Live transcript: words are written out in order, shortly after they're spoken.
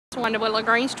Wanda with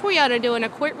LaGrange Toyota doing a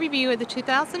quick review of the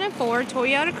 2004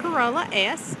 Toyota Corolla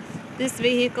S. This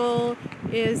vehicle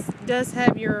does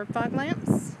have your fog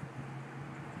lamps.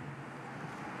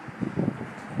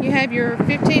 You have your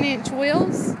 15-inch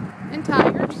wheels and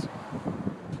tires.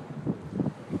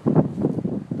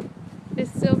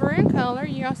 It's silver in color.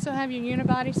 You also have your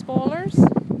unibody spoilers.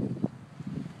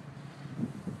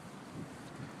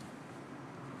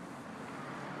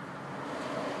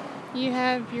 You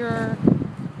have your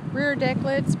rear deck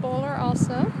lid spoiler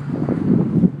also.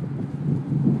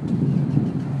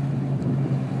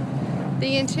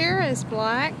 The interior is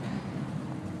black.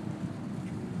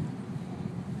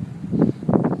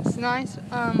 It's nice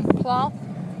cloth.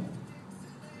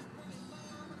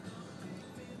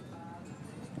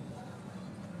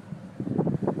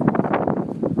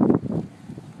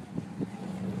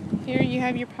 Here you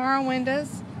have your power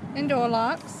windows and door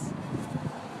locks.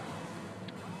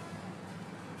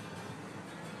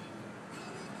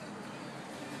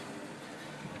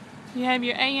 You have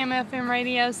your AM/FM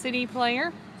radio CD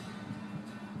player.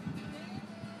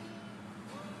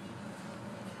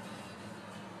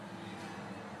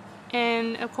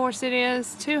 And of course it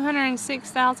is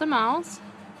 206,000 miles.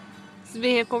 This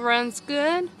vehicle runs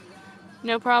good,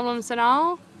 no problems at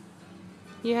all.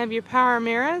 You have your power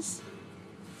mirrors.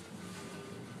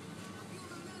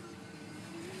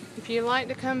 If you'd like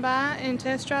to come by and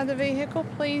test drive the vehicle,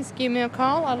 please give me a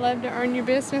call. I'd love to earn your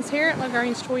business here at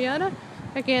LaGrange Toyota.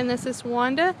 Again, this is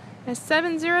Wanda at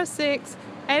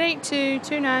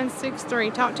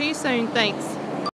 706-882-2963. Talk to you soon. Thanks.